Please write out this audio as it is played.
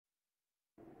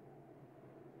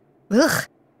Ugh.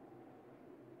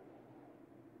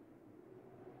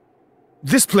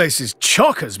 This place is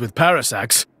chockers with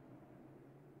parasacs.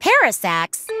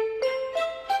 Parasacs?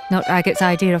 Not Agate's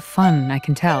idea of fun, I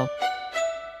can tell.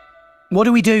 What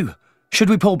do we do? Should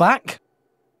we pull back?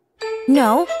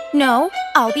 No,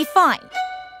 I'll be fine.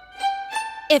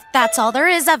 If that's all there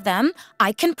is of them,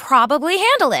 I can probably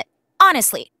handle it,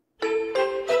 honestly.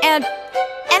 And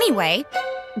anyway,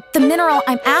 the mineral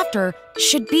I'm after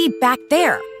should be back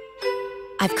there.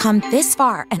 I've come this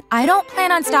far, and I don't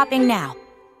plan on stopping now.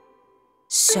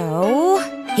 So,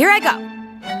 here I go.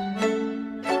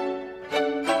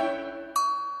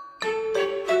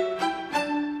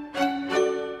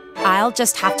 I'll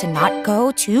just have to not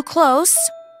go too close.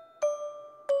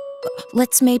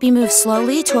 Let's maybe move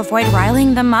slowly to avoid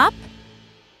riling them up.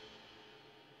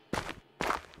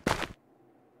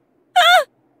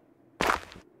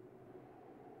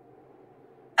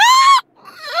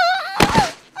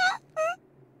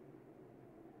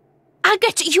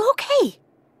 Agate, you okay?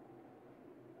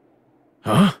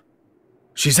 Huh?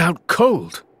 She's out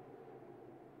cold.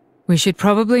 We should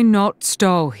probably not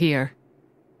stall here.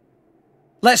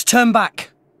 Let's turn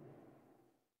back.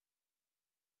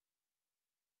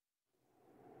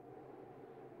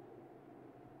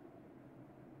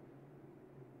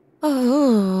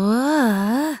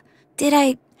 Oh, did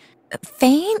I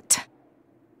faint?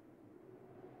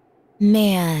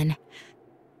 Man,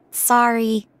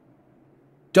 sorry.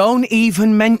 Don't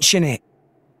even mention it.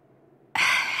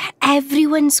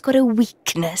 Everyone's got a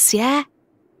weakness, yeah?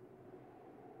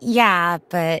 Yeah,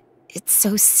 but it's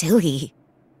so silly.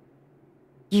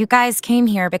 You guys came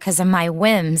here because of my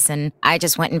whims, and I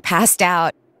just went and passed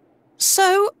out.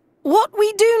 So, what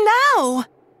we do now?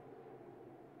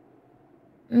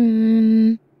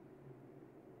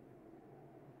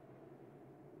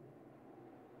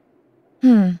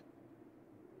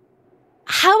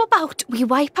 How about we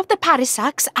wipe up the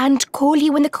parasacs and call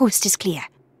you when the coast is clear?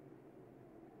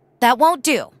 That won't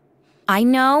do. I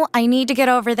know I need to get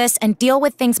over this and deal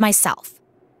with things myself.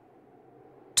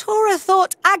 Tora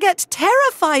thought Agate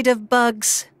terrified of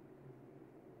bugs.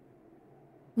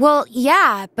 Well,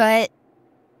 yeah, but...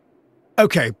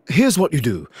 Okay, here's what you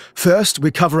do. First, we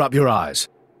cover up your eyes.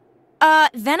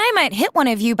 Then I might hit one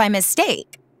of you by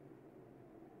mistake.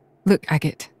 Look,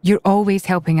 Agate, you're always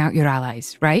helping out your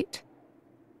allies, right?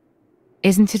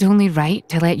 Isn't it only right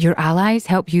to let your allies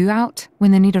help you out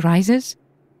when the need arises?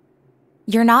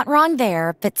 You're not wrong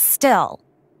there, but still.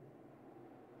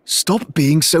 Stop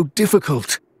being so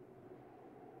difficult.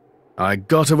 I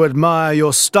gotta admire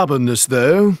your stubbornness,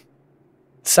 though.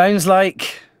 Sounds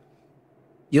like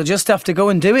you'll just have to go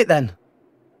and do it then.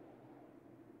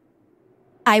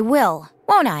 I will,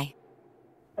 won't I?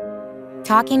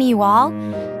 Talking to you all,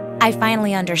 I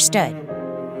finally understood.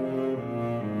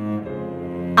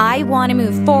 I want to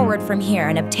move forward from here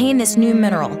and obtain this new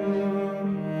mineral.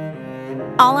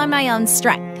 All on my own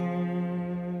strength.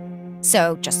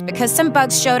 So just because some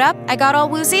bugs showed up, I got all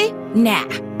woozy? Nah,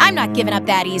 I'm not giving up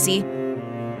that easy.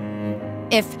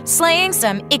 If slaying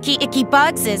some icky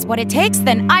bugs is what it takes,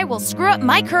 then I will screw up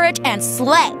my courage and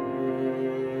slay.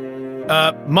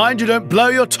 Mind you don't blow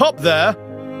your top there.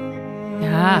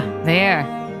 Ah, there.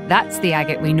 That's the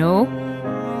Agate we know.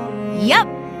 Yup.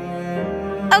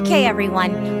 Okay,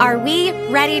 everyone. Are we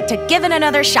ready to give it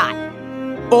another shot?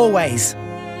 Always.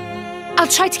 I'll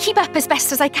try to keep up as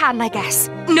best as I can, I guess.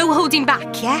 No holding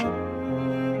back, yeah?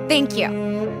 Thank you.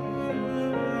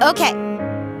 Okay.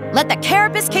 Let the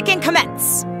carapace kicking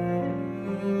commence.